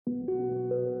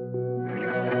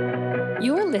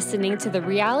You are listening to the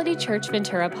Reality Church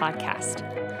Ventura podcast,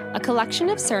 a collection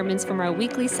of sermons from our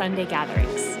weekly Sunday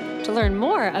gatherings. To learn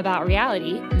more about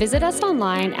Reality, visit us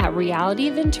online at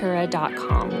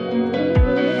realityventura.com. My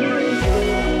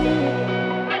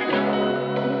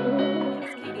name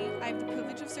is Katie. I have the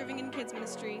privilege of serving in kids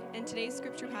ministry, and today's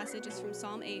scripture passage is from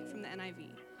Psalm 8 from the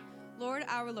NIV. Lord,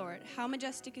 our Lord, how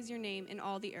majestic is your name in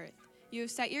all the earth. You have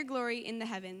set your glory in the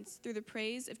heavens. Through the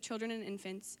praise of children and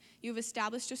infants, you have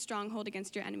established a stronghold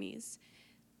against your enemies,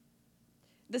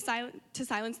 to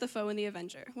silence the foe and the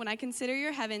avenger. When I consider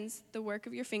your heavens, the work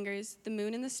of your fingers, the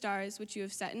moon and the stars which you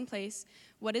have set in place,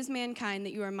 what is mankind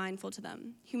that you are mindful to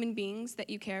them? Human beings that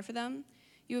you care for them?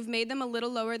 You have made them a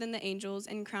little lower than the angels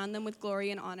and crowned them with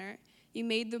glory and honor. You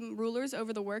made them rulers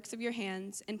over the works of your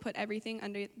hands and put everything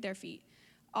under their feet.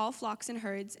 All flocks and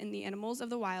herds and the animals of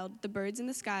the wild, the birds in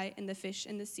the sky and the fish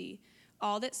in the sea,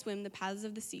 all that swim the paths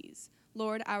of the seas.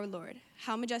 Lord, our Lord,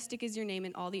 how majestic is your name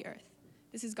in all the earth.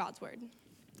 This is God's word.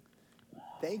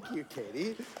 Thank you,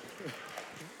 Katie.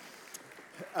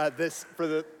 For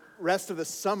the rest of the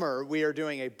summer, we are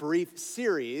doing a brief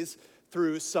series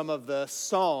through some of the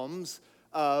Psalms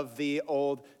of the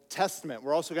Old Testament.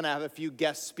 We're also going to have a few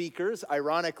guest speakers.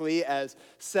 Ironically, as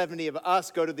 70 of us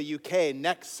go to the UK,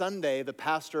 next Sunday, the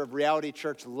pastor of Reality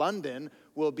Church London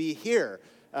will be here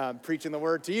preaching the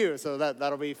word to you, so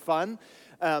that'll be fun.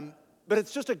 But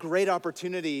it's just a great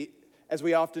opportunity, as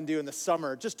we often do in the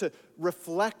summer, just to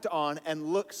reflect on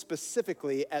and look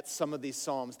specifically at some of these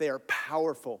Psalms. They are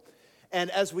powerful. And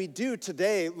as we do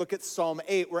today, look at Psalm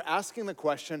 8, we're asking the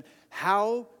question,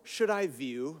 how should I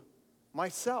view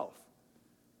myself?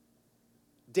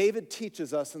 David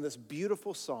teaches us in this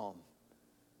beautiful psalm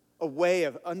a way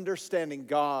of understanding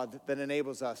God that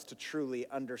enables us to truly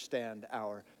understand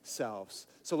ourselves.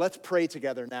 So let's pray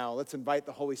together now. Let's invite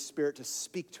the Holy Spirit to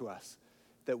speak to us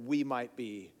that we might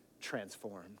be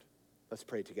transformed. Let's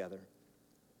pray together.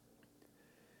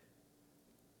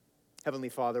 Heavenly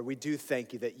Father, we do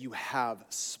thank you that you have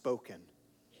spoken.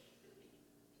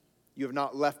 You have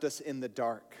not left us in the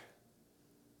dark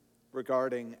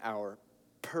regarding our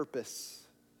purpose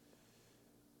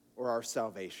or our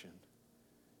salvation.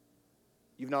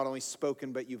 You've not only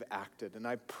spoken, but you've acted. And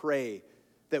I pray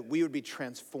that we would be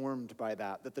transformed by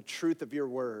that the truth of your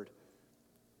word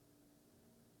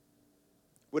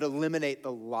would eliminate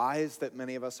the lies that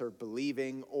many of us are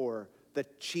believing or the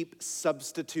cheap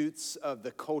substitutes of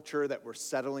the culture that we're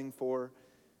settling for.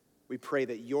 We pray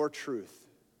that your truth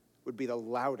would be the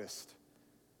loudest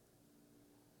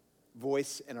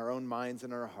voice in our own minds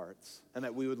and our hearts, and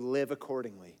that we would live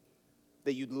accordingly,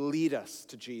 that you'd lead us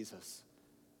to Jesus,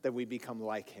 that we become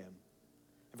like him.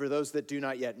 And for those that do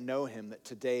not yet know him, that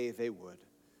today they would.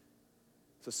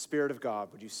 So Spirit of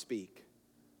God, would you speak?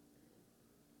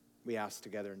 We ask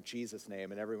together in Jesus'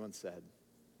 name, and everyone said,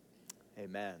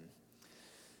 amen.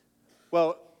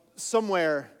 Well,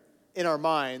 somewhere in our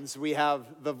minds, we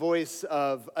have the voice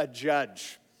of a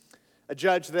judge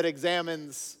that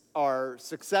examines our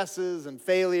successes and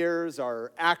failures,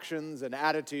 our actions and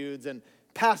attitudes, and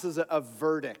passes a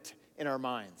verdict in our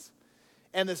minds.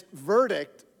 And this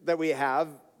verdict that we have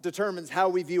determines how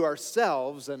we view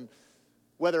ourselves and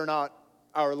whether or not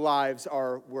our lives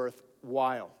are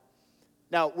worthwhile.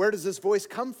 Now, where does this voice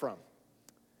come from?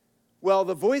 Well,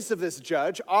 the voice of this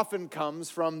judge often comes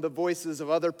from the voices of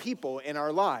other people in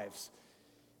our lives.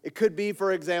 It could be,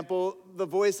 for example, the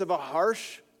voice of a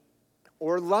harsh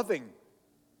or loving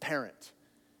parent.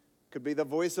 It could be the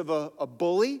voice of a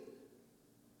bully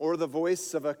or the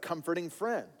voice of a comforting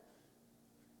friend.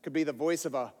 It could be the voice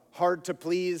of a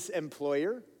hard-to-please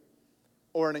employer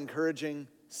or an encouraging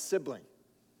sibling.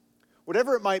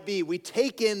 Whatever it might be, we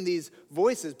take in these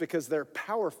voices because they're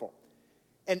powerful.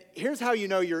 And here's how you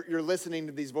know you're listening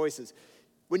to these voices.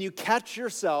 When you catch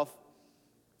yourself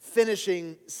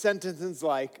finishing sentences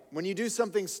like, when you do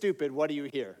something stupid, what do you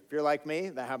hear? If you're like me,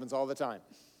 that happens all the time.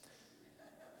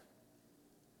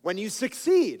 When you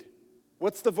succeed,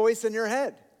 what's the voice in your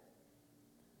head?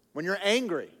 When you're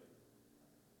angry,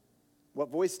 what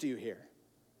voice do you hear?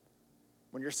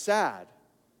 When you're sad,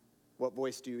 what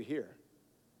voice do you hear?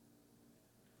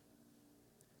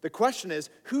 The question is,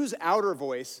 whose outer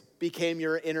voice became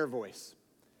your inner voice?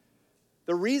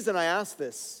 The reason I ask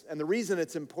this, and the reason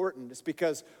it's important, is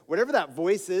because whatever that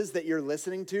voice is that you're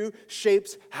listening to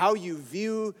shapes how you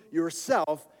view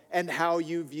yourself and how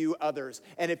you view others.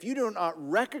 And if you do not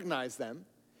recognize them,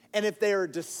 and if they are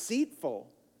deceitful,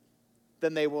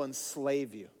 then they will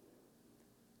enslave you.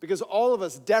 Because all of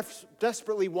us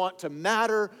desperately want to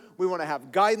matter. We want to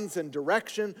have guidance and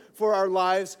direction for our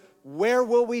lives. Where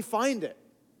will we find it?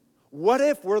 What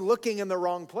if we're looking in the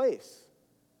wrong place?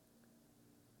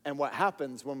 and what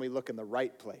happens when we look in the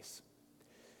right place.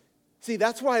 See,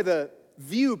 that's why the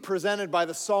view presented by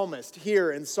the psalmist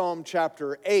here in Psalm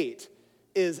chapter 8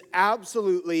 is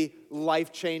absolutely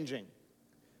life-changing.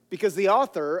 Because the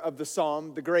author of the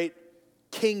psalm, the great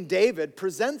King David,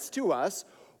 presents to us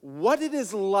what it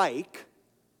is like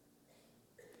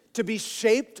to be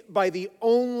shaped by the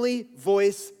only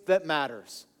voice that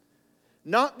matters.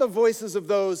 Not the voices of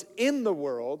those in the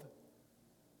world,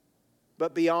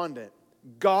 but beyond it,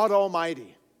 God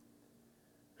Almighty,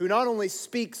 who not only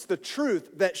speaks the truth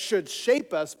that should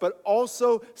shape us, but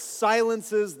also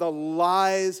silences the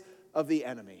lies of the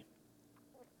enemy.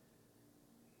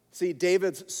 See,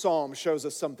 David's psalm shows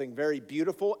us something very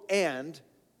beautiful and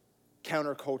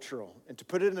countercultural. And to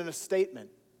put it in a statement,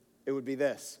 it would be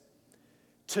this: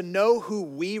 to know who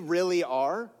we really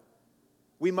are,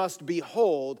 we must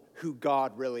behold who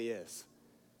God really is.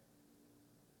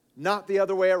 Not the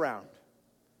other way around.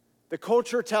 The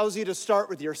culture tells you to start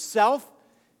with yourself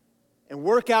and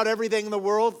work out everything in the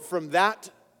world from that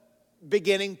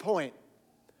beginning point.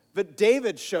 But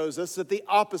David shows us that the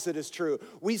opposite is true.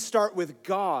 We start with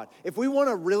God. If we want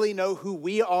to really know who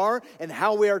we are and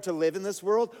how we are to live in this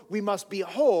world, we must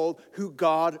behold who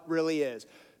God really is.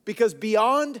 Because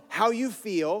beyond how you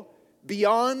feel,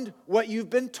 beyond what you've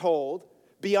been told,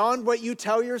 beyond what you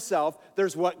tell yourself,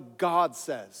 there's what God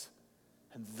says.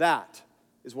 And that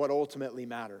is what ultimately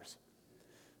matters.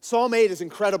 Psalm 8 is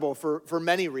incredible for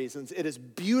many reasons. It is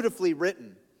beautifully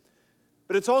written.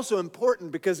 But it's also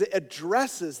important because it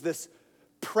addresses this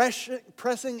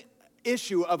pressing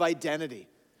issue of identity.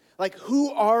 Like,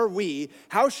 who are we?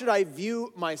 How should I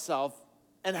view myself?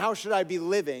 And how should I be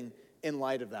living in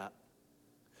light of that?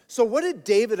 So what did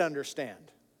David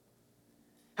understand?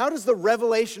 How does the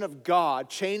revelation of God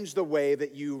change the way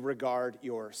that you regard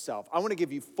yourself? I want to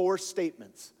give you 4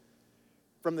 statements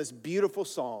from this beautiful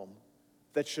psalm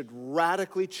that should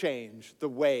radically change the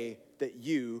way that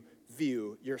you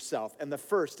view yourself. And the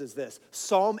first is this: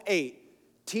 Psalm 8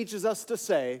 teaches us to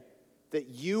say that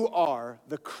you are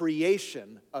the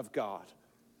creation of God.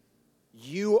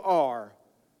 You are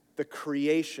the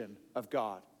creation of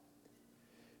God.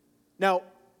 Now,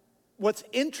 what's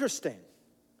interesting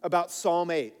about Psalm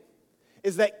 8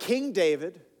 is that King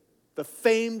David, the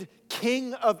famed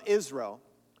king of Israel,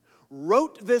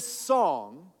 wrote this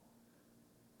song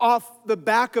off the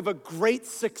back of a great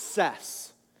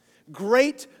success,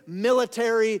 great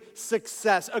military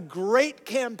success, a great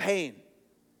campaign.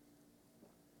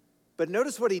 But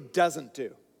notice what he doesn't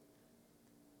do.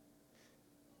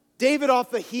 David, off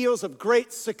the heels of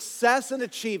great success and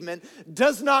achievement,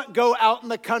 does not go out in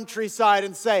the countryside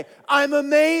and say, "I'm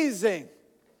amazing."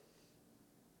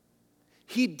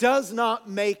 He does not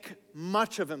make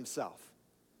much of himself.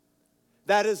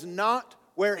 That is not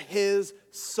where his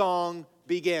song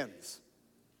begins.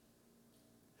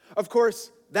 Of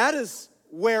course, that is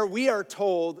where we are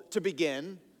told to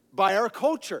begin by our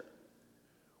culture.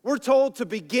 We're told to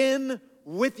begin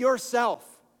with yourself.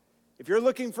 If you're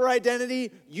looking for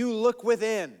identity, you look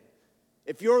within.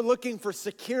 If you're looking for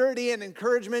security and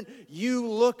encouragement, you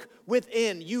look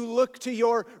within. You look to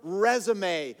your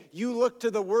resume. You look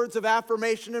to the words of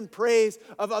affirmation and praise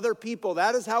of other people.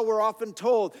 That is how we're often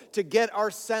told to get our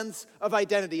sense of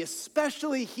identity,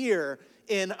 especially here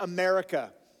in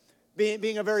America.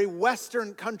 Being a very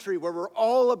Western country where we're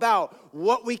all about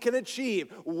what we can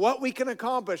achieve, what we can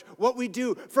accomplish, what we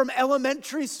do. From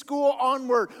elementary school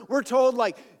onward, we're told,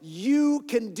 like, you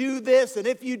can do this, and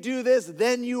if you do this,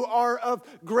 then you are of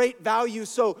great value.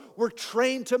 So we're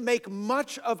trained to make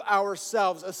much of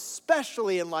ourselves,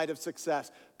 especially in light of success.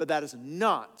 But that is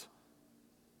not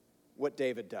what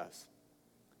David does.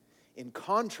 In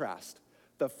contrast,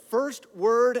 the first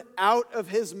word out of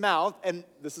his mouth, and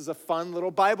this is a fun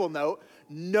little Bible note,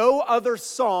 no other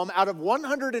psalm, out of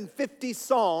 150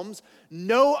 psalms,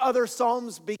 no other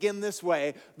psalms begin this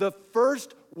way. The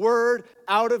first word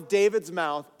out of David's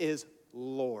mouth is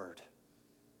Lord.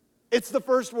 It's the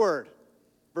first word.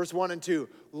 Verse 1 and 2.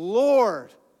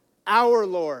 Lord, our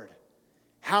Lord,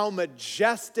 how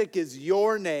majestic is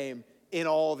your name in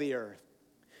all the earth.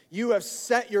 You have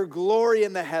set your glory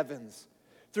in the heavens.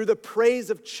 Through the praise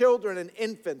of children and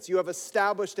infants, you have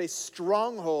established a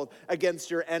stronghold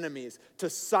against your enemies to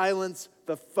silence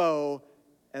the foe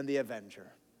and the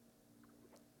avenger.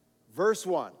 Verse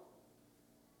 1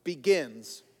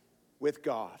 begins with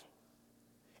God.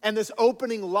 And this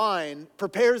opening line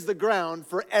prepares the ground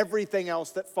for everything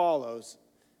else that follows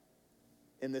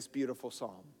in this beautiful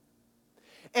psalm.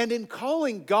 And in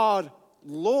calling God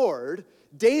Lord,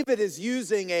 David is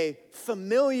using a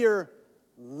familiar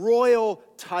royal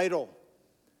title.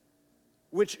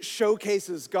 which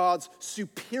showcases God's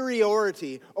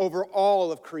superiority over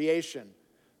all of creation.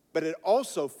 But it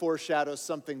also foreshadows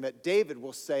something that David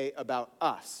will say about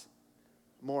us.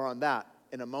 More on that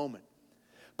in a moment.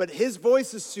 But his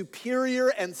voice is superior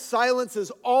and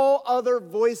silences all other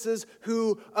voices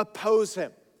who oppose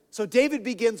him. So David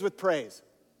begins with praise.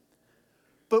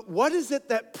 But what is it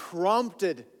that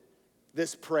prompted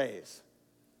this praise?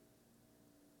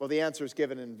 Well, the answer is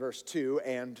given in verse 2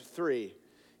 and 3.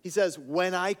 He says,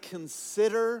 when I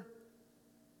consider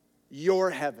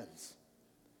your heavens,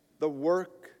 the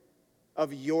work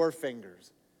of your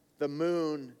fingers, the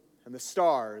moon and the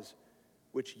stars,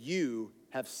 which you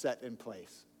have set in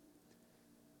place.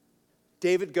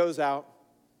 David goes out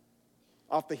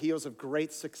off the heels of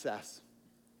great success.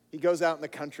 He goes out in the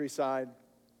countryside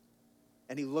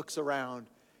and he looks around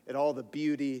at all the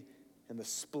beauty and the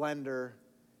splendor,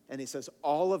 and he says,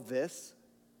 all of this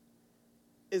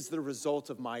is the result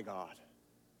of my God.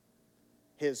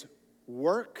 His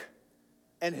work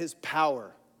and his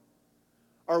power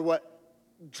are what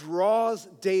draws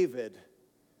David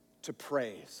to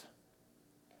praise.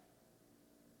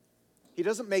 He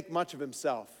doesn't make much of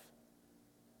himself.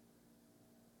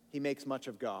 He makes much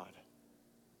of God.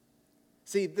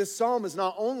 See, this psalm is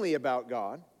not only about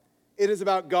God, it is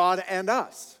about God and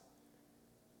us.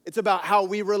 It's about how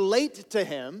we relate to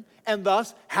him and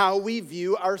thus how we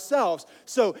view ourselves.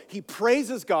 So he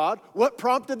praises God. What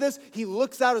prompted this? He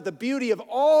looks out at the beauty of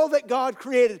all that God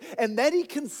created, and then he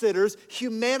considers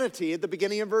humanity at the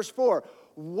beginning of verse 4.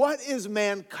 What is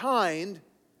mankind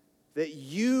that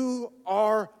you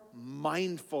are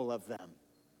mindful of them?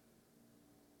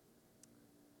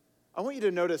 I want you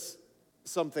to notice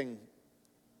something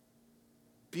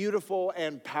beautiful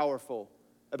and powerful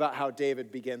about how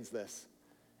David begins this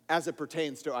as it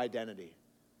pertains to identity.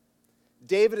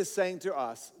 David is saying to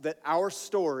us that our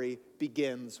story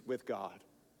begins with God.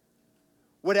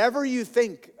 Whatever you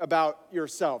think about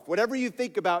yourself, whatever you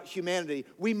think about humanity,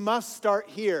 we must start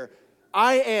here.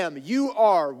 I am, you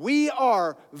are, we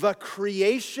are the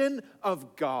creation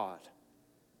of God.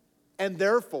 And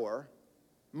therefore,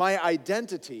 my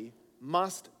identity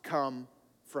must come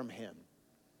from him.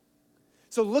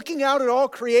 So looking out at all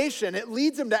creation, it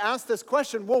leads him to ask this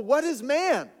question, well, what is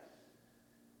man?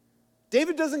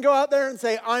 David doesn't go out there and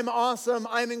say, I'm awesome,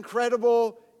 I'm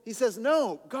incredible. He says,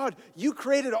 no, God, you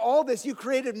created all this, you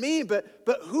created me, but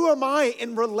who am I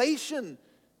in relation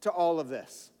to all of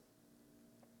this?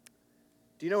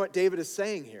 Do you know what David is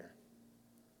saying here?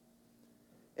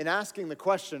 In asking the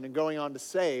question and going on to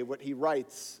say what he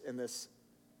writes in this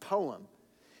poem,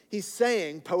 he's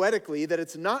saying poetically that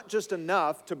it's not just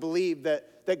enough to believe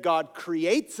that God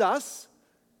creates us,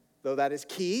 though that is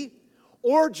key,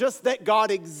 or just that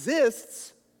God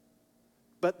exists,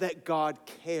 but that God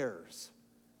cares.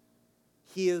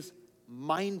 He is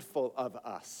mindful of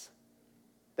us.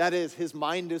 That is, his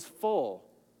mind is full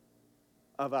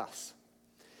of us.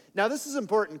 Now, this is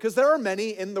important because there are many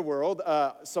in the world,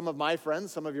 some of my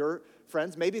friends, some of your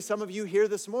friends, maybe some of you here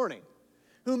this morning,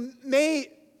 who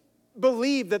may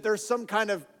believe that there's some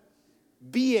kind of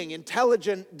being,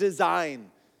 intelligent design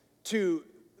to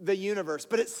the universe,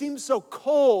 but it seems so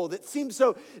cold, it seems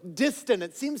so distant,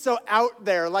 it seems so out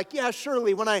there. Like, yeah,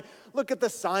 surely when I look at the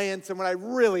science and when I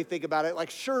really think about it,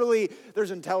 like surely there's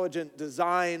intelligent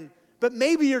design, but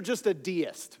maybe you're just a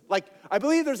deist. Like, I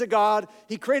believe there's a God,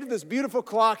 he created this beautiful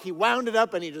clock, he wound it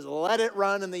up and he just let it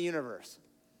run in the universe.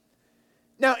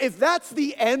 Now, if that's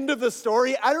the end of the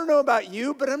story, I don't know about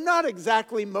you, but I'm not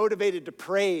exactly motivated to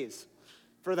praise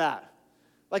for that.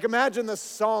 Like, imagine the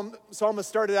psalmist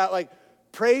started out like,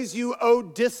 praise you, O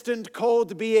distant,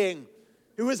 cold being,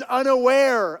 who is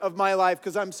unaware of my life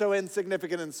because I'm so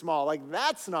insignificant and small. Like,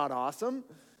 that's not awesome.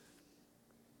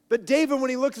 But David, when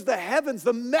he looks at the heavens,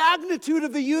 the magnitude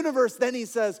of the universe, then he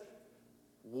says,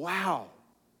 wow,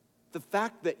 the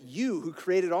fact that you, who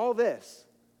created all this,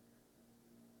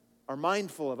 are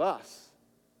mindful of us,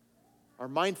 are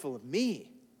mindful of me.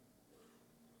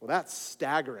 Well, that's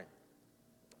staggering.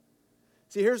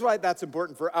 See, here's why that's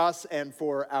important for us and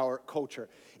for our culture.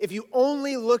 If you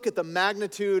only look at the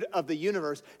magnitude of the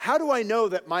universe, how do I know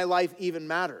that my life even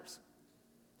matters?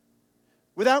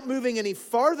 Without moving any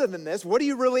farther than this, what do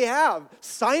you really have?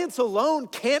 Science alone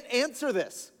can't answer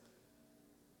this.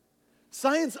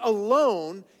 Science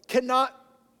alone cannot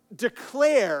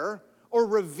declare or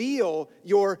reveal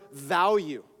your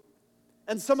value.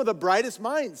 And some of the brightest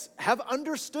minds have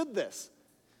understood this.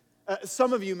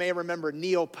 Some of you may remember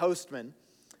Neil Postman.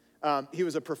 He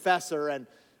was a professor and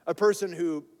a person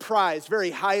who prized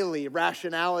very highly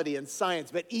rationality and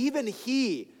science. But even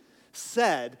he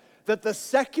said that the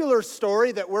secular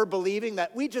story that we're believing,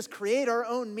 that we just create our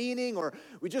own meaning, or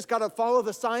we just got to follow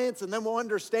the science and then we'll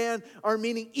understand our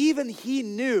meaning, even he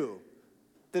knew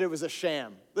that it was a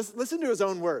sham. Listen to his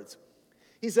own words.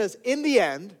 He says, in the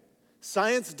end,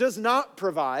 science does not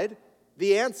provide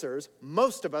the answers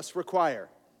most of us require.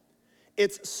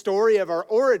 Its story of our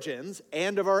origins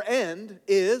and of our end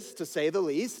is, to say the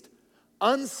least,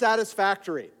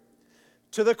 unsatisfactory.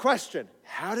 To the question,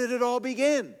 how did it all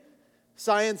begin?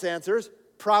 Science answers,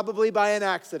 probably by an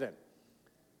accident.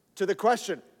 To the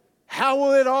question, how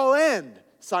will it all end?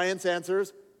 Science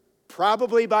answers,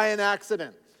 probably by an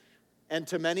accident. And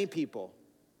to many people,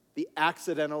 the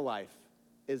accidental life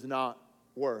is not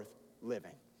worth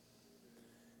living.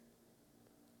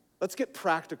 Let's get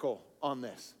practical on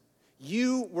this.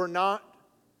 You were not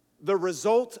the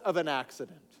result of an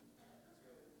accident.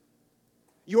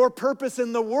 Your purpose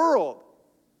in the world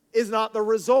is not the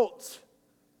result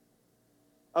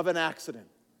of an accident.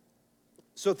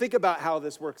 So think about how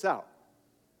this works out,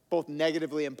 both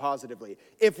negatively and positively.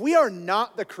 If we are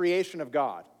not the creation of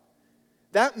God,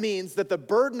 that means that the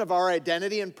burden of our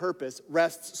identity and purpose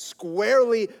rests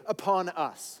squarely upon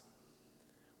us.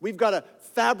 We've got to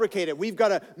fabricate it. We've got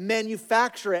to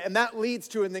manufacture it. And that leads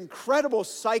to an incredible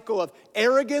cycle of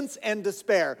arrogance and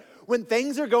despair. When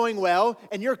things are going well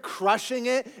and you're crushing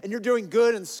it and you're doing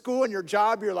good in school and your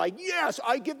job, you're like, yes,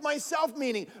 I give myself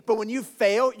meaning. But when you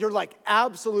fail, you're like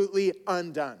absolutely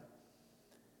undone.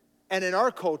 And in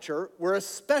our culture, we're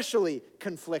especially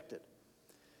conflicted.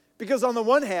 Because on the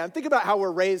one hand, think about how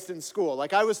we're raised in school.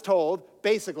 Like I was told,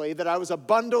 basically, that I was a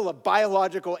bundle of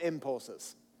biological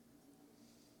impulses.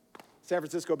 San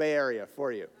Francisco Bay Area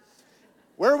for you.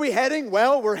 Where are we heading?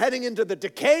 Well, we're heading into the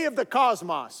decay of the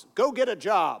cosmos. Go get a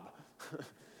job.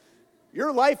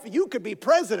 Your life, you could be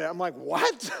president. I'm like,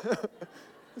 what?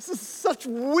 This is such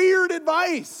weird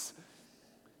advice.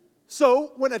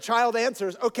 So when a child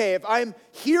answers, okay, if I'm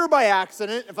here by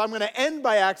accident, if I'm going to end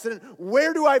by accident,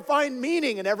 where do I find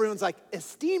meaning? And everyone's like,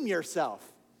 esteem yourself.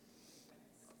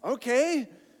 Okay.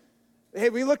 Hey,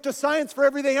 we look to science for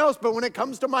everything else, but when it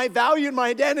comes to my value and my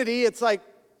identity, it's like,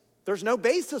 there's no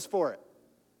basis for it.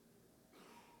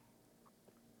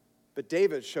 But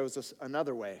David shows us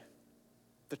another way,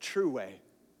 the true way.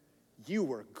 You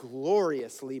were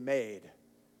gloriously made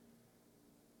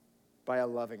by a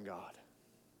loving God.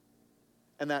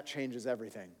 And that changes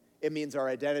everything. It means our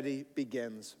identity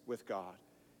begins with God.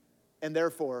 And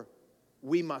therefore,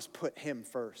 we must put him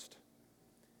first.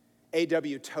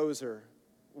 A.W. Tozer,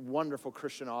 wonderful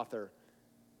Christian author,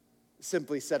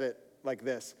 simply said it like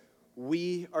this: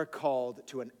 we are called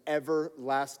to an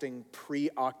everlasting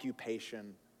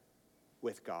preoccupation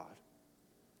with God.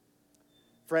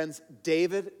 Friends,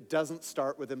 David doesn't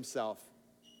start with himself.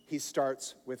 He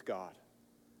starts with God.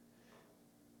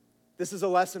 This is a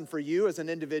lesson for you as an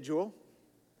individual,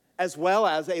 as well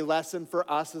as a lesson for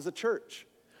us as a church.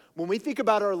 When we think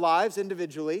about our lives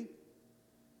individually,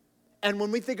 and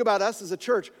when we think about us as a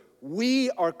church, we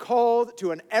are called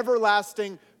to an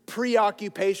everlasting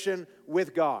preoccupation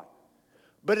with God.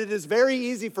 But it is very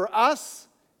easy for us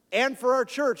and for our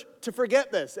church to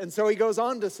forget this. And so he goes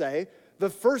on to say,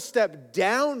 the first step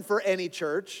down for any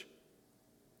church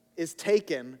is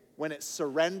taken when it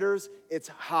surrenders its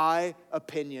high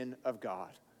opinion of God.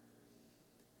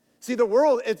 See, the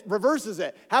world, it reverses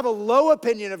it. Have a low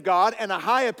opinion of God and a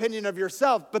high opinion of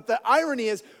yourself. But the irony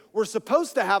is, we're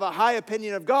supposed to have a high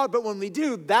opinion of God, but when we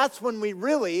do, that's when we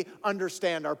really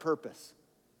understand our purpose.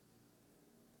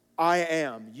 I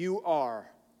am, you are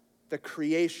the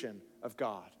creation of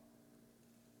God.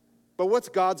 But what's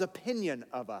God's opinion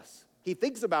of us? He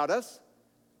thinks about us,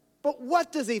 but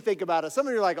what does he think about us? Some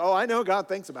of you are like, oh, I know God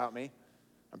thinks about me.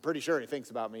 I'm pretty sure he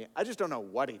thinks about me. I just don't know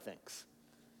what he thinks.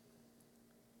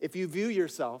 If you view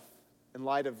yourself in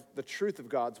light of the truth of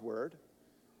God's word,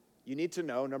 you need to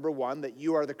know, number one, that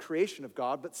you are the creation of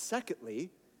God, but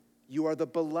secondly, you are the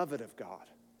beloved of God.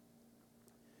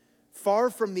 Far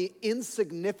from the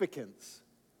insignificance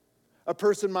a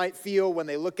person might feel when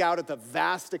they look out at the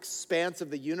vast expanse of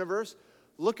the universe,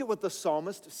 look at what the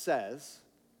psalmist says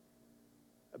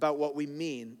about what we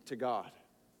mean to God.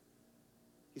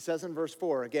 He says in verse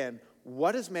 4 again,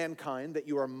 what is mankind that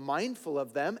you are mindful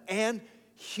of them, and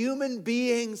human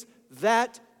beings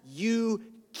that you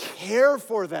care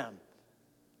for them?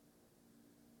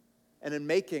 And in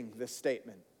making this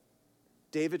statement,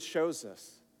 David shows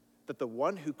us that the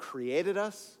one who created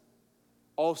us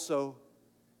also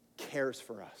cares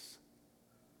for us.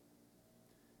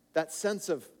 That sense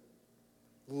of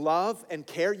love and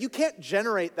care, you can't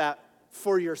generate that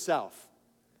for yourself,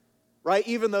 right?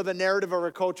 Even though the narrative of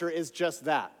our culture is just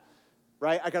that.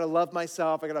 right? I got to love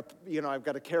myself. I've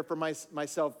got to care for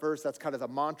myself first. That's kind of the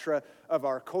mantra of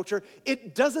our culture.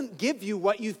 It doesn't give you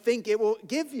what you think it will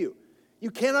give you.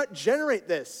 You cannot generate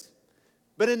this.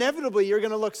 But inevitably, you're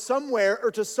going to look somewhere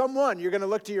or to someone. You're going to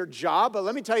look to your job. But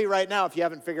let me tell you right now, if you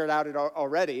haven't figured out it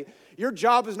already, your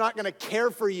job is not going to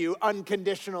care for you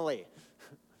unconditionally.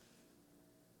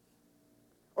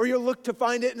 Or you'll look to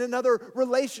find it in another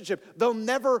relationship. They'll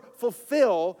never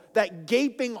fulfill that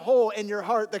gaping hole in your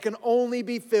heart that can only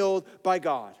be filled by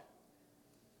God.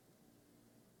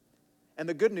 And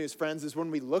the good news, friends, is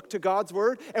when we look to God's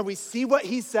word and we see what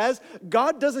he says,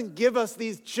 God doesn't give us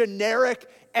these generic,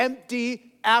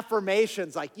 empty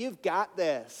affirmations like, you've got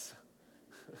this.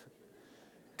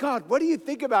 God, what do you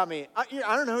think about me?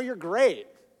 I don't know, you're great.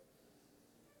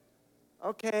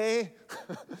 Okay.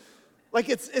 Like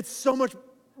it's so much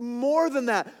more than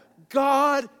that.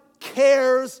 God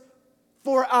cares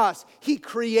for us. He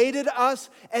created us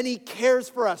and he cares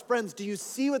for us. Friends, do you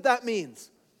see what that means?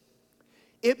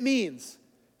 It means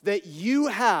that you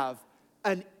have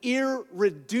an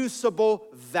irreducible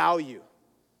value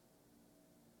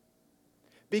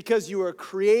because you are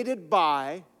created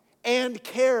by and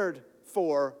cared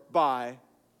for by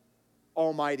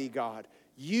Almighty God.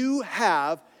 You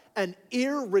have an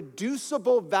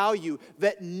irreducible value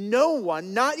that no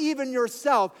one, not even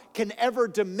yourself, can ever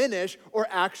diminish or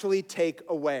actually take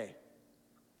away.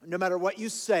 No matter what you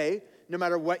say, no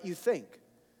matter what you think,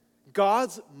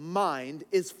 God's mind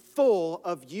is full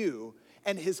of you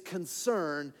and his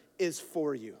concern is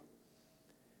for you.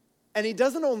 And he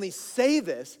doesn't only say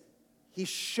this, he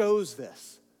shows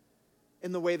this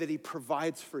in the way that he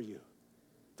provides for you.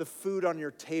 The food on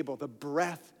your table, the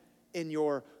breath in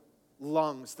your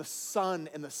lungs, the sun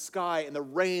in the sky, and the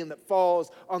rain that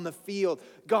falls on the field.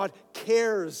 God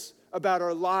cares about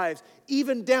our lives,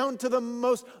 even down to the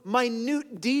most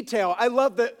minute detail. I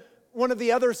love that one of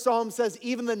the other Psalms says,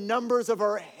 even the numbers of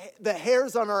the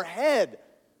hairs on our head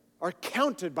are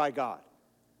counted by God.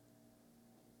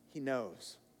 He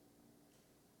knows.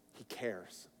 He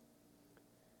cares.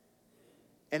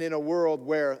 And in a world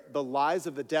where the lies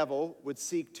of the devil would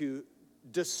seek to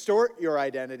distort your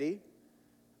identity,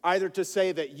 either to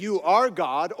say that you are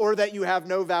God or that you have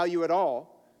no value at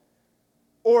all,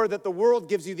 or that the world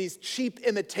gives you these cheap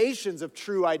imitations of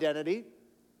true identity,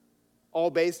 all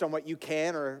based on what you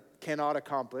can or cannot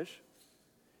accomplish,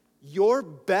 your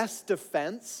best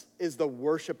defense is the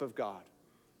worship of God.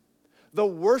 The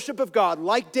worship of God,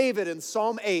 like David in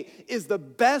Psalm 8, is the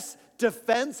best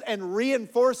defense and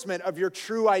reinforcement of your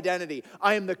true identity.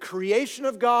 I am the creation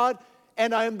of God,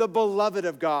 and I am the beloved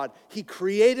of God. He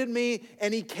created me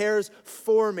and he cares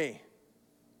for me.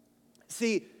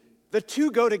 See, the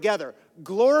two go together.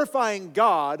 Glorifying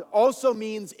God also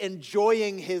means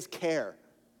enjoying his care.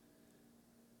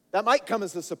 That might come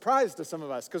as a surprise to some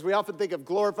of us because we often think of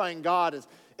glorifying God as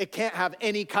it can't have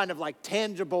any kind of like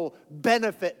tangible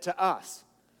benefit to us.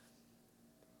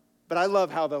 But I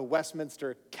love how the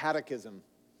Westminster Catechism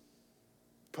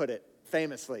put it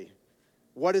famously.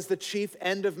 What is the chief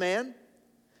end of man?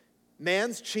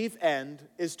 Man's chief end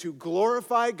is to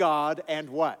glorify God and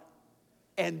what?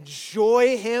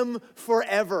 Enjoy him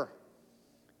forever.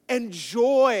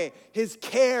 Enjoy his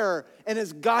care and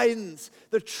his guidance,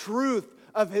 the truth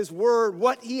of his word,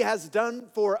 what he has done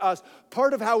for us.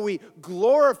 Part of how we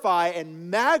glorify and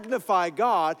magnify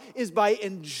God is by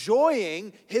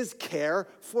enjoying his care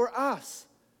for us.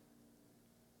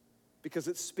 Because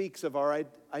it speaks of our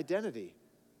identity.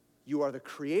 You are the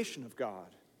creation of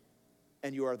God,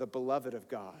 and you are the beloved of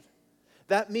God.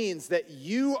 That means that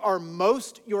you are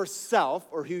most yourself,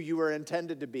 or who you were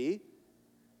intended to be,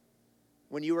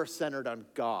 when you are centered on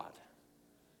God.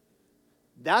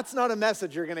 That's not a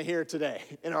message you're going to hear today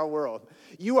in our world.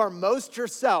 You are most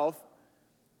yourself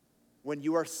when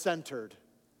you are centered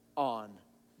on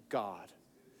God,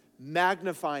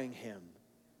 magnifying him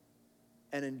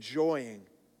and enjoying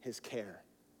his care.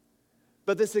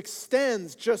 But this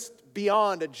extends just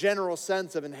beyond a general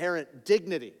sense of inherent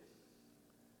dignity,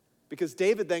 because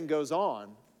David then goes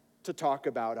on to talk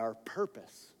about our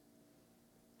purpose.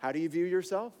 How do you view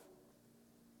yourself?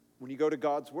 When you go to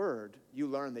God's word, you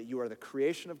learn that you are the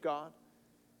creation of God,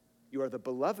 you are the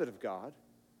beloved of God,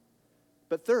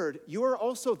 but third, you are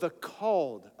also the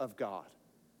called of God.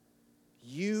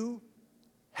 You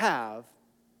have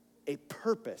a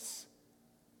purpose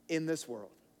in this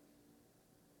world.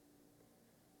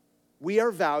 We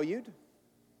are valued,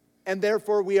 and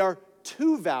therefore we are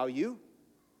to value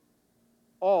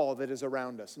all that is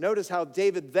around us. Notice how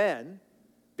David then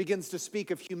begins to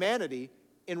speak of humanity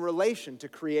in relation to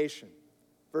creation.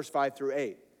 Verse 5 through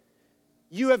 8.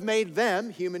 You have made them,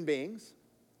 human beings,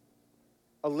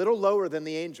 a little lower than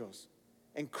the angels,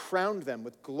 and crowned them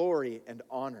with glory and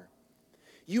honor.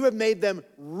 You have made them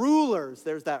rulers,"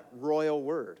 there's that royal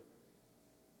word,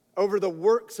 "over the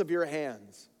works of your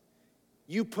hands.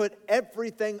 You put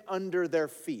everything under their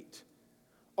feet,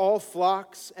 all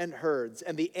flocks and herds,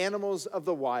 and the animals of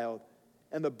the wild,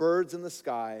 and the birds in the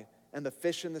sky, and the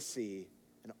fish in the sea,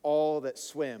 and all that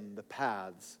swim the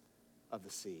paths of the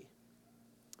sea."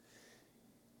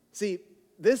 See,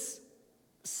 this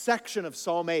section of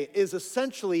Psalm 8 is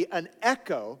essentially an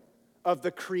echo of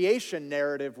the creation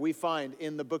narrative we find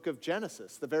in the book of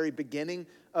Genesis, the very beginning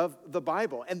of the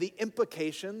Bible. And the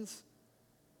implications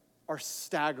are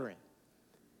staggering.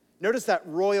 Notice that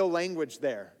royal language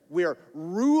there. We are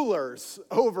rulers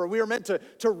over, we are meant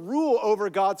to rule over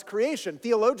God's creation.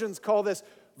 Theologians call this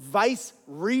vice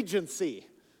regency.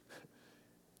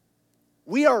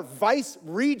 We are vice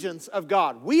regents of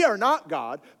God. We are not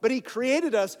God, but He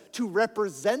created us to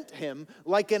represent Him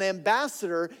like an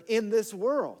ambassador in this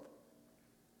world.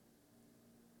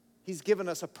 He's given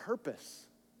us a purpose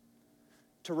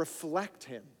to reflect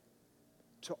Him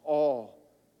to all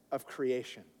of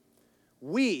creation.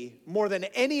 We, more than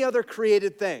any other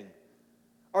created thing,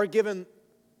 are given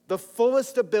the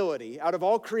fullest ability out of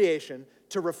all creation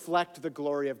to reflect the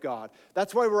glory of God.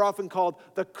 That's why we're often called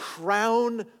the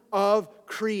crown of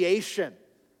creation.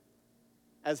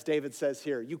 As David says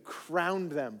here, you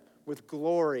crowned them with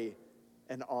glory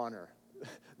and honor.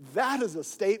 That is a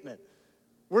statement.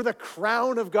 We're the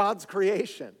crown of God's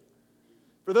creation.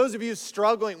 For those of you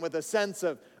struggling with a sense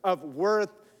of worth,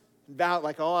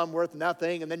 like, oh, I'm worth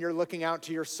nothing, and then you're looking out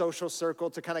to your social circle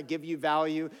to kind of give you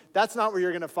value, that's not where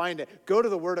you're going to find it. Go to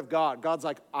the Word of God. God's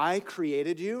like, I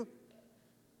created you,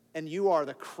 and you are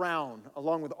the crown,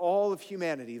 along with all of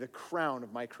humanity, the crown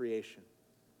of my creation.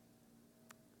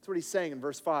 That's what he's saying in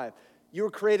verse 5. You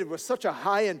were created with such a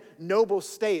high and noble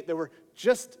state that we're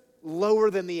just lower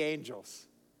than the angels,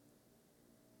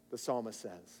 the psalmist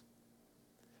says.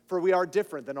 For we are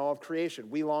different than all of creation.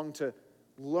 We long to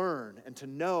learn and to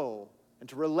know and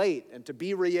to relate and to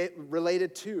be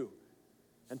related to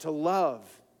and to love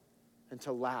and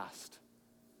to last.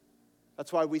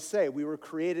 That's why we say we were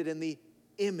created in the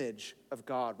image of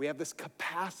God. We have this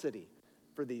capacity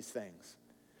for these things.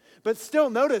 But still,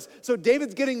 notice, so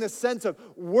David's getting this sense of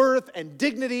worth and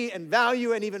dignity and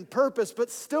value and even purpose,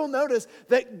 but still notice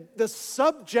that the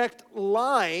subject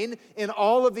line in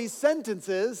all of these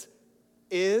sentences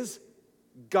is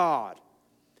God.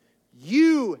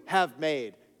 You have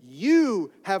made,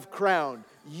 you have crowned,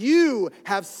 you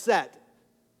have set.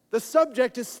 The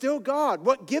subject is still God.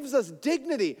 What gives us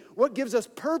dignity, what gives us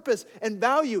purpose and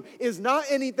value is not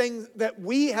anything that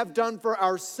we have done for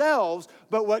ourselves,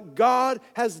 but what God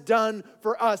has done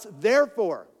for us.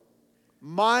 Therefore,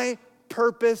 my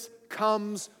purpose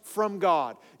comes from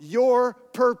God. Your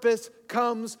purpose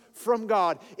comes from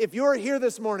God. If you're here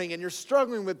this morning and you're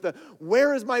struggling with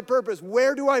where is my purpose?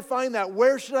 Where do I find that?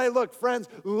 Where should I look? Friends,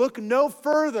 look no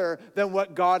further than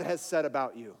what God has said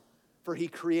about you, for He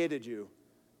created you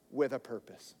with a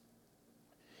purpose.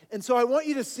 And so I want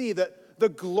you to see that the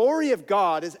glory of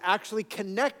God is actually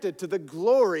connected to the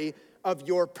glory of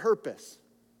your purpose.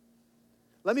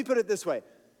 Let me put it this way.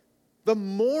 The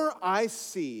more I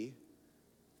see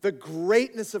the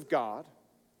greatness of God,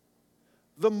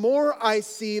 the more I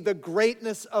see the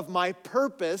greatness of my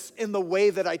purpose in the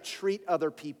way that I treat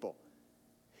other people,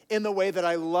 in the way that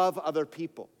I love other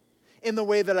people, in the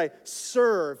way that I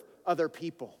serve other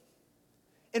people.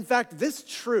 In fact, this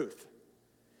truth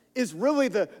is really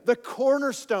the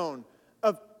cornerstone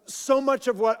of so much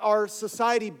of what our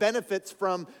society benefits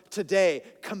from today.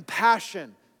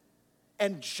 Compassion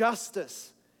and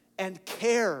justice and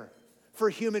care for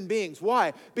human beings.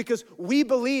 Why? Because we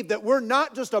believe that we're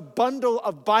not just a bundle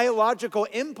of biological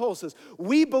impulses.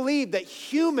 We believe that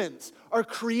humans are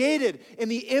created in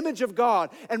the image of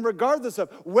God, and regardless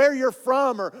of where you're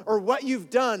from or what you've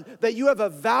done, that you have a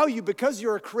value because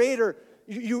you're a creator.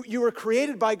 You were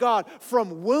created by God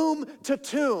from womb to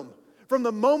tomb. From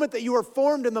the moment that you were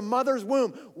formed in the mother's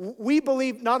womb, we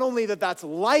believe not only that that's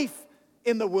life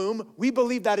in the womb, we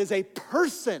believe that is a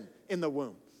person in the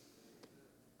womb.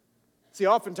 See,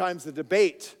 oftentimes the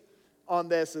debate on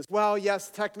this is, well, yes,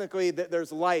 technically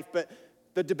there's life, but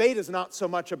the debate is not so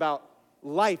much about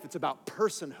life, it's about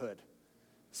personhood.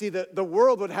 See, the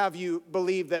world would have you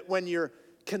believe that when you're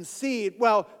conceived,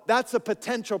 well, that's a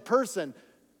potential person.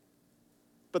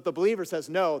 But the believer says,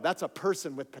 no, that's a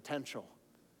person with potential.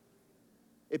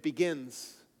 It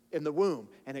begins in the womb,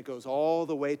 and it goes all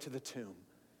the way to the tomb.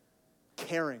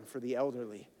 Caring for the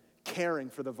elderly, caring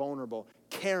for the vulnerable,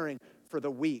 caring for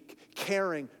the weak,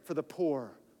 caring for the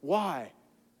poor. Why?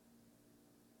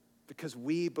 because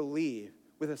we believe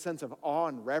with a sense of awe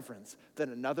and reverence that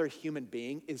another human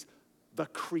being is the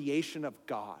creation of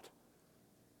God,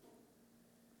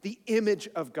 the image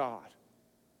of God.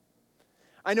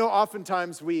 I know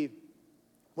oftentimes when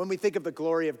we think of the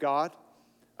glory of God,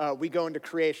 we go into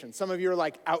creation. Some of you are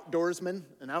like outdoorsmen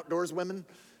and outdoorswomen,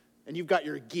 and you've got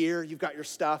your gear, you've got your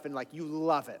stuff, and like you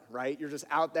love it, right? You're just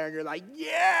out there and you're like,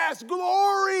 yes,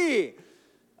 glory!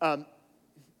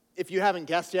 If you haven't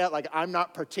guessed yet, like I'm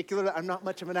not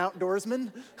much of an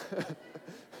outdoorsman.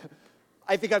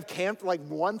 I think I've camped like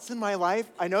once in my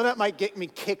life. I know that might get me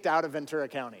kicked out of Ventura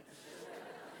County,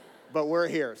 but we're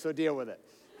here, so deal with it.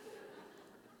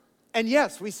 And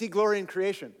yes, we see glory in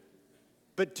creation.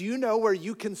 But do you know where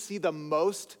you can see the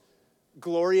most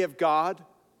glory of God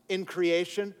in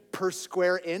creation per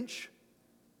square inch?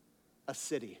 A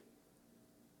city.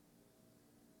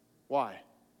 Why?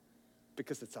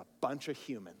 Because it's a bunch of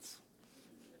humans.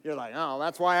 You're like, oh,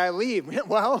 that's why I leave.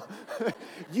 Well,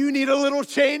 you need a little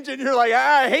change and you're like,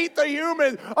 I hate the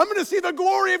humans. I'm going to see the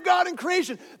glory of God in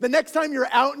creation. The next time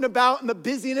you're out and about in the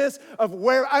busyness of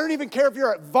where, I don't even care if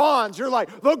you're at Vaughn's, you're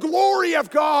like, the glory of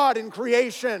God in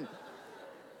creation.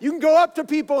 You can go up to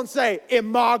people and say,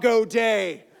 Imago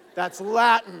Dei. That's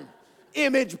Latin.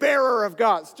 Image bearer of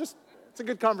God. It's a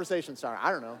good conversation starter. I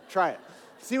don't know. Try it.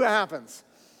 See what happens.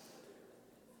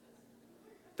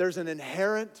 There's an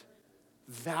inherent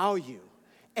value.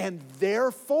 And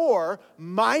therefore,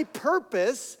 my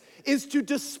purpose is to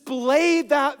display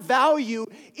that value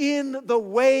in the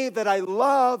way that I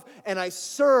love and I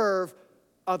serve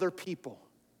other people.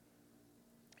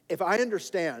 If I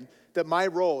understand that my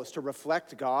role is to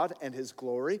reflect God and his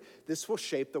glory, this will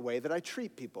shape the way that I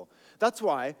treat people. That's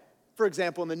why, for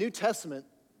example, in the New Testament,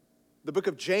 the book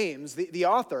of James, the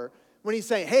author, when he's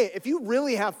saying, hey, if you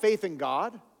really have faith in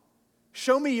God,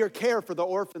 show me your care for the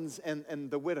orphans and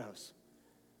the widows.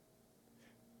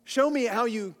 Show me how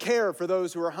you care for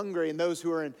those who are hungry and those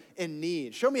who are in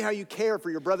need. Show me how you care for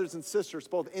your brothers and sisters,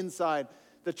 both inside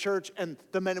the church and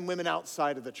the men and women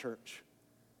outside of the church.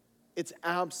 It's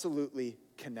absolutely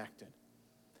connected.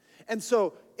 And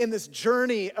so in this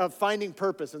journey of finding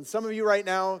purpose, and some of you right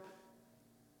now,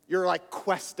 you're like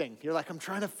questing. You're like, I'm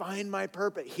trying to find my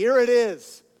purpose. Here it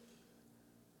is.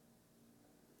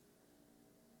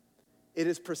 It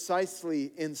is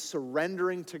precisely in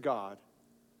surrendering to God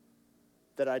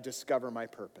that I discover my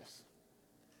purpose.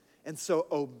 And so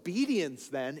obedience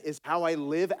then is how I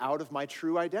live out of my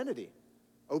true identity.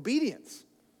 Obedience.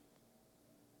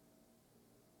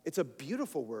 It's a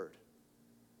beautiful word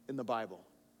in the Bible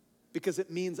because it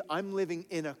means I'm living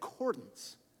in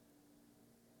accordance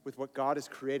with what God has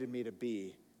created me to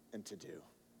be and to do.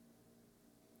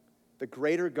 The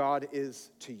greater God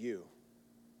is to you,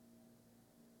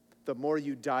 the more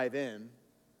you dive in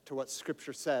to what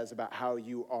Scripture says about how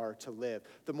you are to live,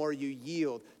 the more you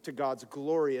yield to God's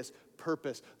glorious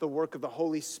purpose, the work of the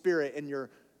Holy Spirit in your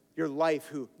life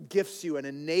who gifts you and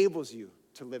enables you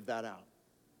to live that out.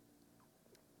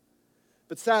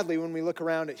 But sadly, when we look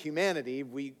around at humanity,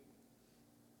 we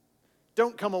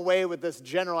don't come away with this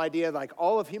general idea like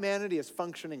all of humanity is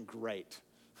functioning great.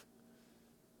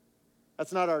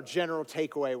 That's not our general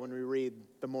takeaway when we read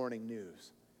the morning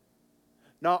news.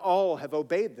 Not all have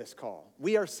obeyed this call.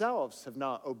 We ourselves have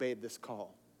not obeyed this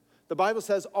call. The Bible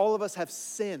says all of us have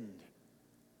sinned.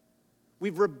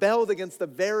 We've rebelled against the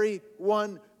very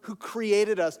one who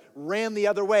created us, ran the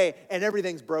other way, and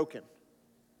everything's broken.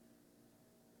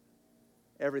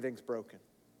 Everything's broken.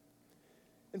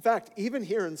 In fact, even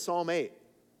here in Psalm 8,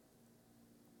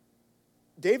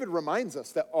 David reminds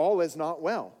us that all is not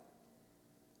well.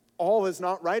 All is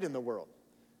not right in the world.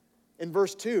 In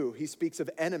verse 2, he speaks of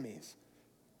enemies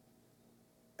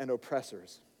and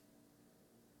oppressors.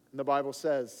 And the Bible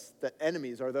says that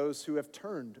enemies are those who have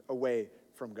turned away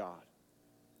from God.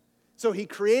 So he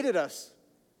created us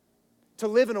to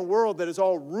live in a world that is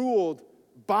all ruled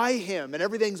by him and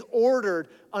everything's ordered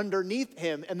underneath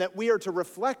him, and that we are to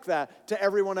reflect that to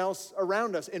everyone else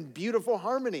around us in beautiful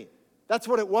harmony. That's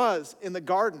what it was in the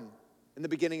garden in the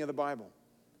beginning of the Bible.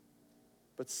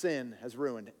 But sin has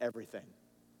ruined everything.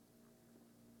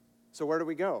 So where do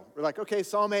we go? We're like, okay,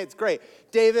 Psalm 8, it's great.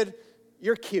 David,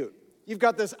 you're cute. You've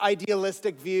got this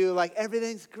idealistic view, like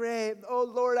everything's great. Oh,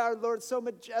 Lord, our Lord, so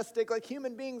majestic. Like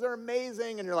human beings are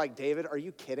amazing. And you're like, David, are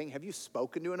you kidding? Have you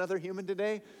spoken to another human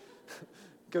today?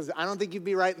 Because I don't think you'd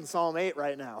be writing Psalm 8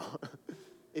 right now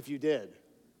if you did.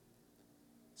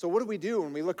 So what do we do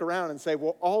when we look around and say,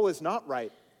 well, all is not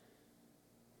right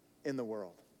in the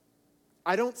world?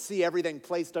 I don't see everything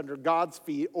placed under God's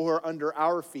feet or under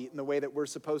our feet in the way that we're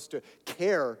supposed to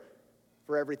care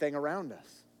for everything around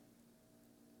us.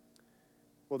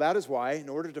 Well, that is why, in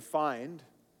order to find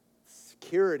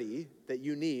security that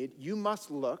you need, you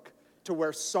must look to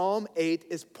where Psalm 8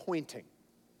 is pointing.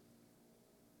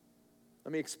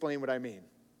 Let me explain what I mean.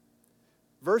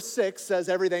 Verse 6 says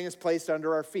everything is placed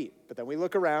under our feet, but then we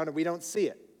look around and we don't see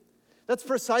it. That's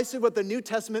precisely what the New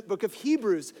Testament book of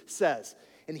Hebrews says.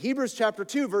 In Hebrews chapter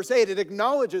 2, verse 8, it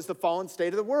acknowledges the fallen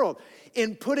state of the world.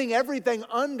 In putting everything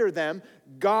under them,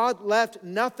 God left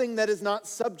nothing that is not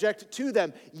subject to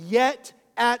them. Yet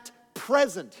at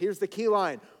present, here's the key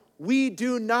line, we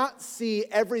do not see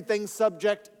everything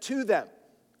subject to them.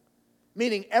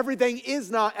 Meaning everything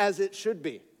is not as it should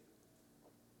be.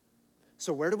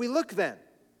 So where do we look then?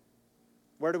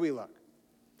 Where do we look?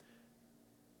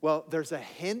 Well, there's a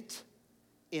hint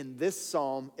in this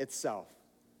psalm itself.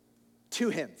 2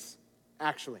 hints,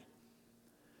 actually.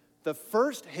 The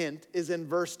first hint is in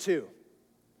verse 2.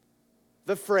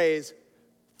 The phrase,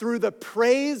 through the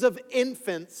praise of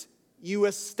infants, you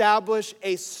establish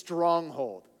a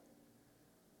stronghold.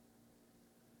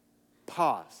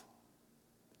 Pause.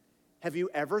 Have you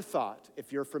ever thought,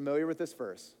 if you're familiar with this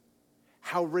verse,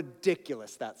 how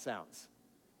ridiculous that sounds?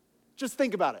 Just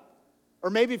think about it.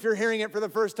 Or maybe if you're hearing it for the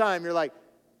first time, you're like,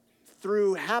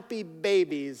 through happy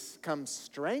babies comes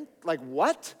strength? Like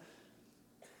what?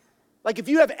 Like if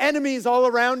you have enemies all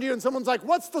around you and someone's like,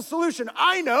 what's the solution?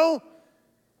 I know.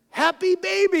 Happy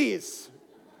babies.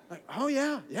 Like, oh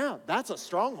yeah, that's a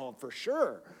stronghold for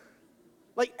sure.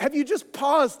 Like, have you just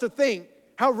paused to think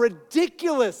how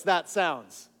ridiculous that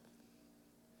sounds?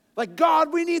 Like,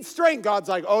 God, we need strength. God's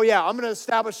like, oh yeah, I'm going to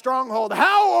establish stronghold.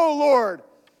 How, oh Lord?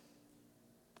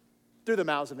 Through the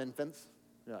mouths of infants.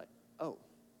 You're like, oh.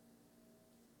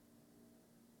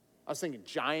 I was thinking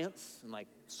giants and like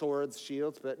swords,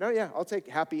 shields, but no, yeah, I'll take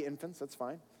happy infants. That's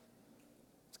fine.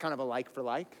 It's kind of a like for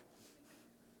like.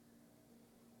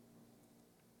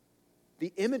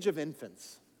 The image of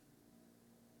infants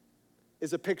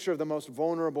is a picture of the most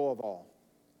vulnerable of all.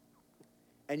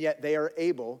 And yet they are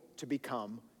able to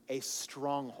become a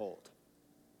stronghold.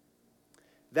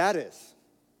 That is,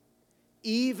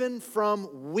 even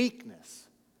from weakness,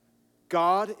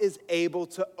 God is able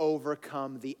to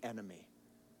overcome the enemy.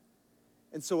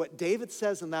 And so what David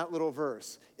says in that little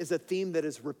verse is a theme that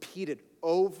is repeated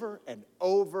over and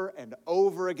over and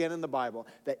over again in the Bible,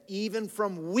 that even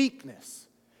from weakness,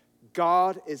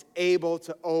 God is able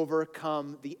to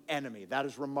overcome the enemy. That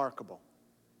is remarkable.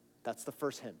 That's the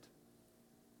first hint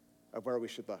of where we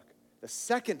should look. The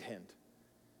second hint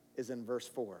is in verse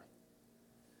 4.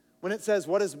 When it says,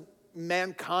 what is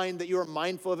mankind that you are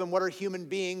mindful of them? What are human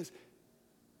beings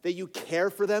that you care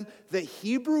for them? The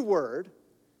Hebrew word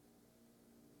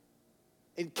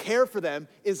in care for them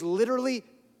is literally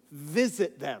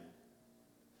visit them.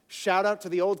 Shout out to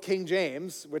the old King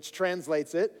James, which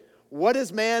translates it, what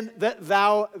is man that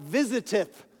thou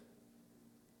visiteth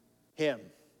him?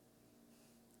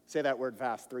 Say that word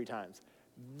fast 3 times.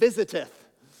 Visiteth.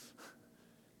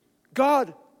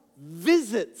 God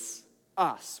visits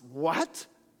us. What?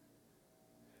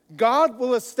 God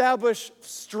will establish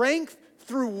strength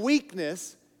through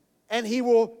weakness, and he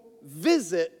will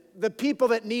visit the people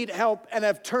that need help and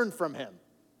have turned from him.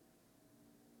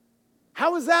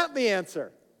 How is that the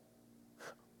answer?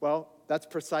 Well, that's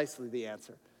precisely the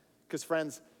answer. Because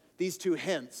friends, these 2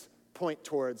 hints point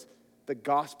towards the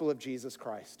gospel of Jesus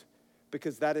Christ.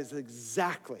 Because that is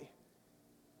exactly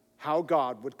how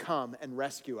God would come and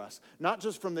rescue us. Not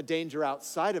just from the danger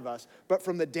outside of us, but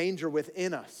from the danger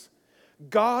within us.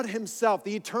 God himself,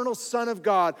 the eternal Son of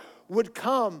God, would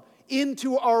come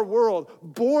into our world,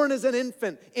 born as an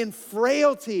infant, in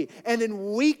frailty and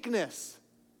in weakness.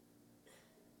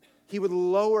 He would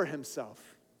lower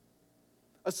himself,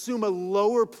 assume a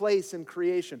lower place in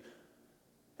creation,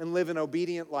 and live an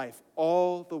obedient life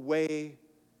all the way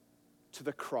to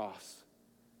the cross,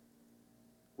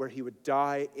 where he would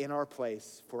die in our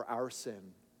place for our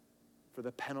sin, for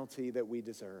the penalty that we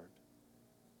deserved,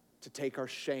 to take our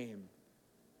shame,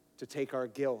 to take our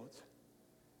guilt,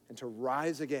 and to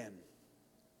rise again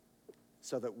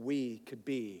so that we could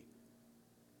be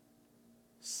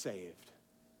saved.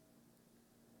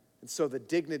 And so the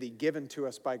dignity given to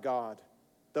us by God,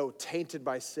 though tainted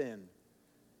by sin,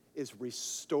 is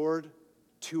restored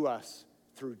to us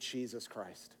through Jesus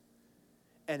Christ.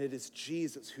 And it is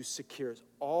Jesus who secures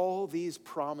all these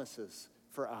promises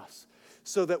for us,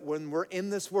 so that when we're in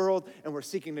this world and we're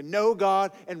seeking to know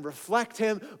God and reflect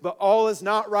him, but all is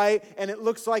not right and it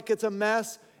looks like it's a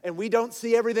mess, and we don't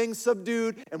see everything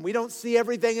subdued, and we don't see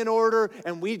everything in order,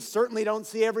 and we certainly don't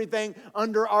see everything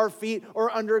under our feet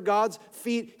or under God's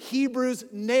feet, Hebrews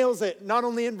nails it, not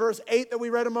only in verse 8 that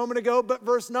we read a moment ago, but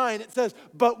verse 9. It says,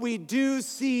 but we do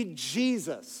see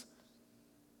Jesus.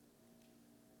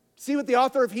 See what the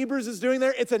author of Hebrews is doing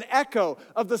there? It's an echo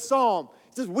of the psalm.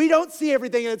 It says, we don't see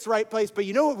everything in its right place, but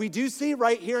you know what we do see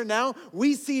right here and now?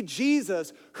 We see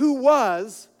Jesus, who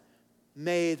was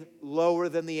made lower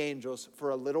than the angels for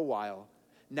a little while,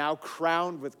 now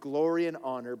crowned with glory and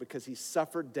honor because he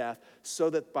suffered death,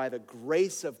 so that by the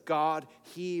grace of God,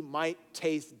 he might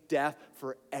taste death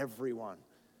for everyone.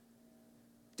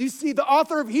 Do you see? The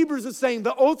author of Hebrews is saying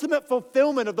the ultimate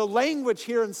fulfillment of the language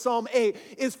here in Psalm 8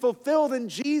 is fulfilled in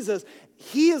Jesus.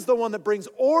 He is the one that brings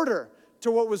order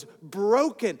to what was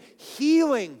broken,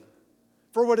 healing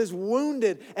for what is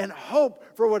wounded, and hope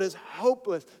for what is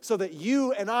hopeless, so that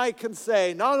you and I can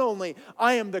say, not only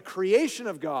I am the creation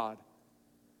of God,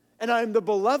 and I am the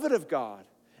beloved of God,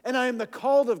 and I am the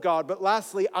called of God, but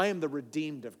lastly, I am the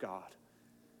redeemed of God.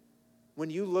 When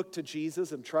you look to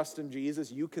Jesus and trust in Jesus,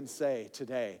 you can say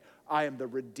today, I am the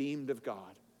redeemed of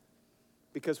God.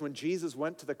 Because when Jesus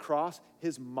went to the cross,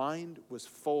 his mind was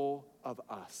full of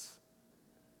us.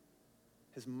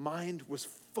 His mind was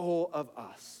full of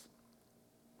us.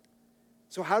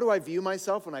 So how do I view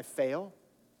myself when I fail?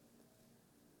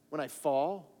 When I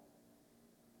fall?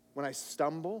 When I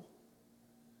stumble?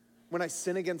 When I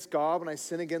sin against God? When I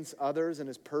sin against others and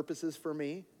his purposes for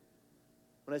me?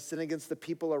 When I sin against the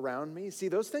people around me? See,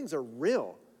 those things are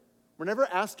real. We're never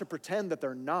asked to pretend that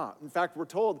they're not. In fact, we're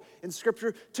told in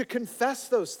Scripture to confess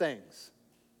those things.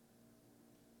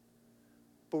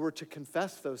 But we're to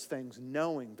confess those things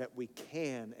knowing that we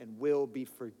can and will be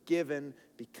forgiven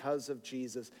because of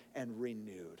Jesus and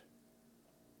renewed.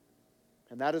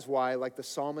 And that is why, like the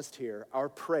psalmist here, our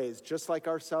praise, just like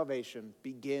our salvation,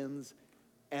 begins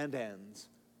and ends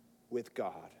with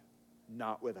God,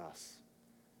 not with us.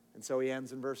 And so he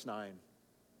ends in verse 9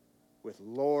 with,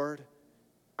 Lord,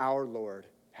 our Lord,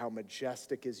 how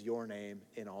majestic is your name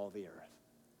in all the earth.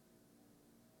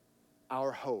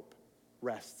 Our hope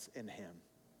rests in him.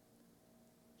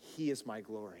 He is my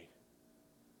glory,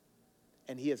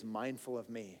 and he is mindful of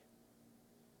me.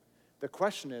 The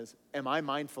question is, am I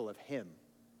mindful of him?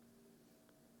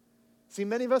 See,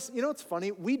 many of us, you know what's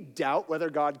funny? We doubt whether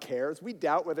God cares. We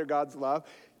doubt whether God's love.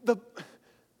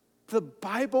 The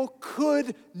Bible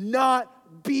could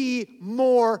not be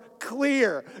more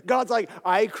clear. God's like,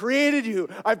 I created you.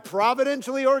 I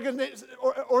providentially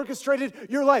orchestrated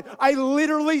your life. I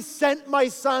literally sent my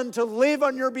son to live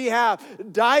on your behalf,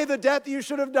 die the death you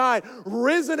should have died,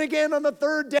 risen again on the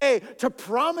third day to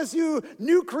promise you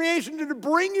new creation, to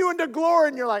bring you into glory.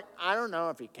 And you're like, I don't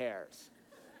know if he cares.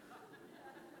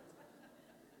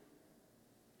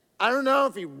 I don't know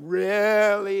if he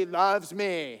really loves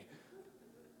me.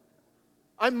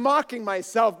 I'm mocking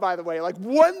myself, by the way. Like,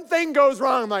 one thing goes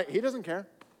wrong, I'm like, he doesn't care.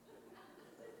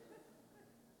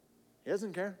 He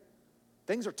doesn't care.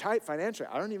 Things are tight financially.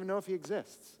 I don't even know if he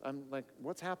exists. I'm like,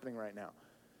 what's happening right now?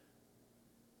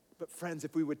 But friends,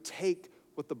 if we would take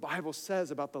what the Bible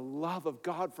says about the love of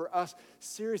God for us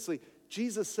seriously,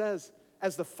 Jesus says,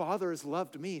 as the Father has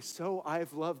loved me, so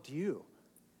I've loved you.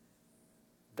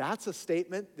 That's a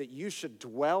statement that you should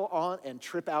dwell on and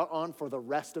trip out on for the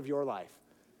rest of your life.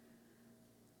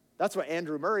 That's what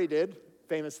Andrew Murray did,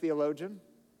 famous theologian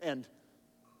and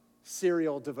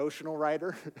serial devotional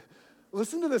writer.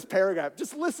 Listen to this paragraph.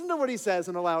 Just listen to what he says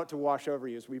and allow it to wash over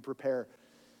you as we prepare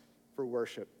for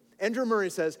worship. Andrew Murray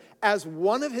says, as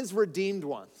one of his redeemed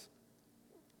ones,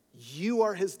 you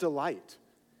are his delight,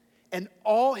 and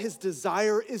all his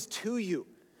desire is to you,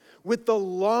 with the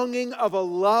longing of a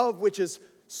love which is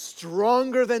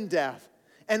stronger than death,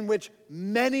 and which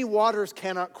many waters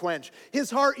cannot quench.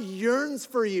 His heart yearns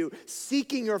for you,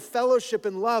 seeking your fellowship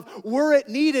and love. Were it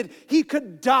needed, he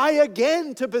could die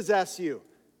again to possess you.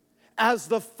 As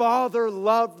the Father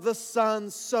loved the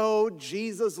Son, so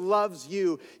Jesus loves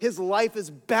you. His life is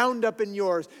bound up in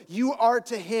yours. You are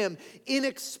to him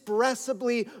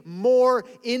inexpressibly more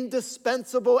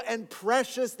indispensable and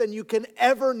precious than you can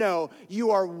ever know.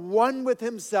 You are one with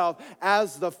himself.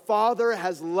 As the Father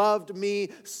has loved me,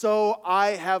 so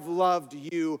I have loved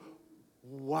you.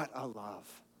 What a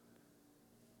love.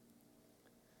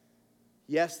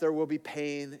 Yes, there will be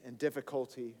pain and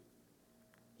difficulty.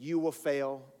 You will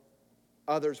fail.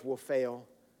 Others will fail,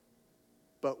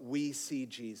 but we see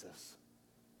Jesus.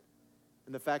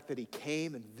 And the fact that he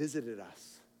came and visited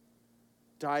us,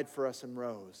 died for us and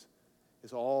rose,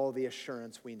 is all the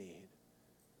assurance we need.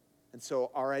 And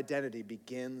so our identity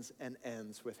begins and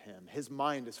ends with him. His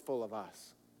mind is full of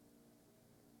us.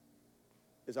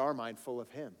 Is our mind full of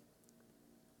him?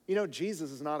 You know,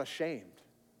 Jesus is not ashamed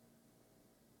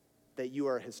that you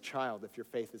are his child if your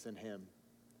faith is in him.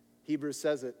 Hebrews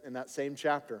says it in that same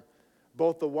chapter.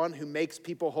 Both the one who makes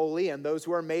people holy and those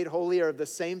who are made holy are of the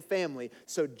same family.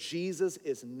 So Jesus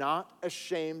is not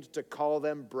ashamed to call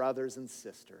them brothers and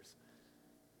sisters.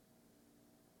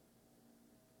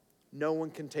 No one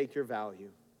can take your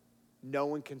value. No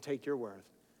one can take your worth.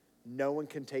 No one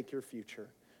can take your future.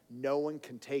 No one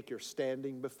can take your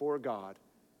standing before God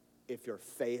if your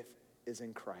faith is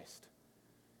in Christ.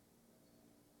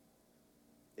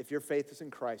 If your faith is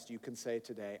in Christ, you can say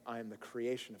today, I am the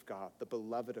creation of God, the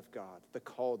beloved of God, the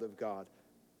called of God,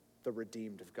 the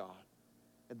redeemed of God.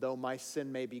 And though my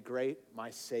sin may be great, my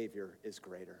Savior is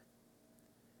greater.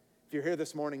 If you're here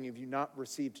this morning and you've not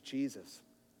received Jesus,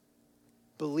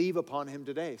 believe upon him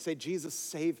today. Say, Jesus,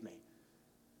 save me.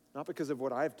 Not because of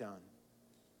what I've done,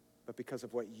 but because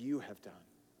of what you have done.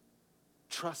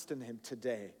 Trust in him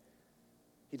today.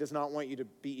 He does not want you to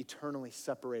be eternally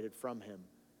separated from him,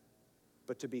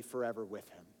 but to be forever with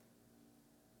him.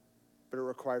 But it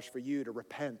requires for you to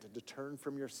repent and to turn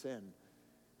from your sin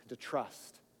and to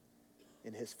trust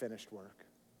in his finished work.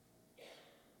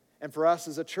 And for us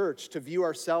as a church to view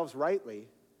ourselves rightly,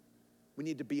 we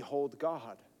need to behold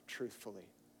God truthfully.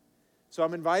 So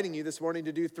I'm inviting you this morning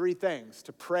to do three things: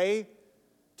 to pray,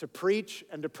 to preach,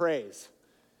 and to praise.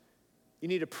 You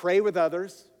need to pray with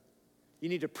others. You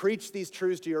need to preach these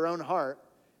truths to your own heart.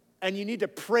 And you need to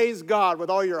praise God with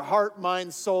all your heart,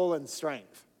 mind, soul, and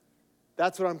strength.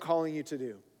 That's what I'm calling you to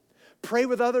do. Pray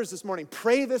with others this morning.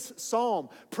 Pray this psalm.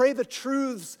 Pray the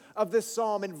truths of this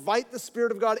psalm. Invite the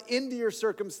Spirit of God into your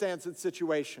circumstance and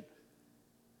situation.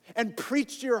 And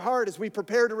preach to your heart as we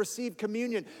prepare to receive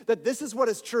communion that this is what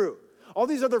is true. All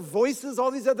these other voices,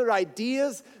 all these other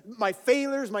ideas, my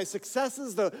failures, my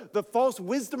successes, the false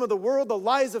wisdom of the world, the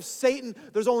lies of Satan,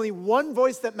 there's only one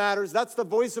voice that matters. That's the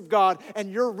voice of God. And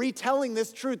you're retelling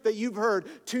this truth that you've heard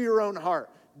to your own heart.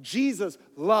 Jesus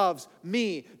loves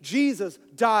me. Jesus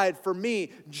died for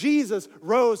me. Jesus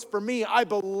rose for me. I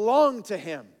belong to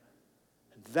him.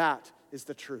 And that is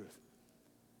the truth.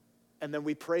 And then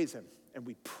we praise him, and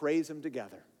we praise him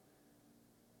together.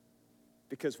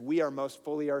 Because we are most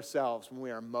fully ourselves when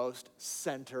we are most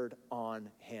centered on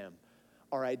him.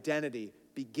 Our identity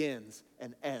begins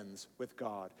and ends with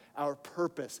God. Our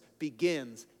purpose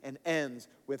begins and ends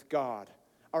with God.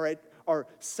 Our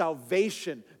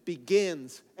salvation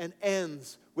begins and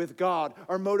ends with God.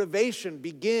 Our motivation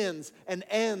begins and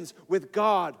ends with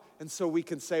God. And so we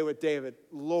can say with David,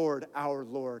 Lord, our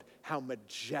Lord, how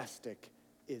majestic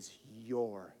is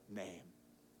your name.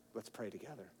 Let's pray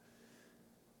together.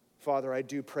 Father, I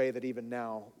do pray that even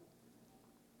now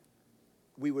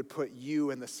we would put you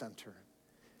in the center,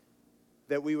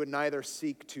 that we would neither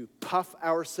seek to puff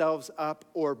ourselves up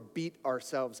or beat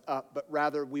ourselves up, but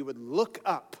rather we would look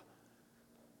up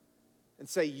and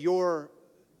say, your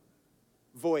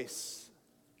voice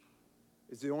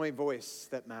is the only voice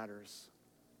that matters.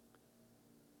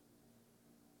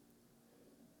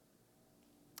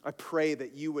 I pray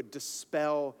that you would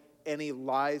dispel any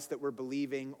lies that we're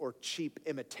believing or cheap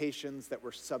imitations that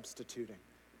we're substituting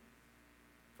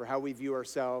for how we view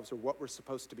ourselves or what we're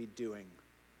supposed to be doing.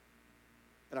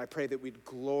 And I pray that we'd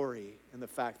glory in the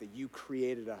fact that you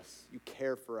created us, you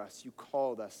care for us, you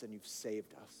called us, and you've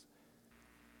saved us.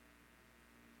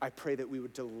 I pray that we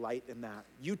would delight in that.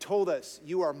 You told us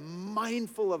you are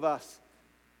mindful of us.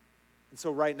 And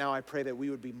so right now I pray that we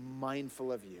would be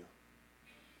mindful of you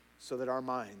so that our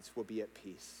minds will be at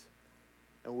peace.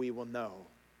 And we will know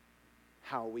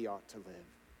how we ought to live.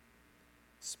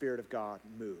 Spirit of God,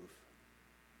 move.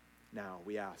 Now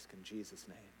we ask in Jesus'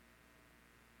 name.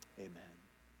 Amen.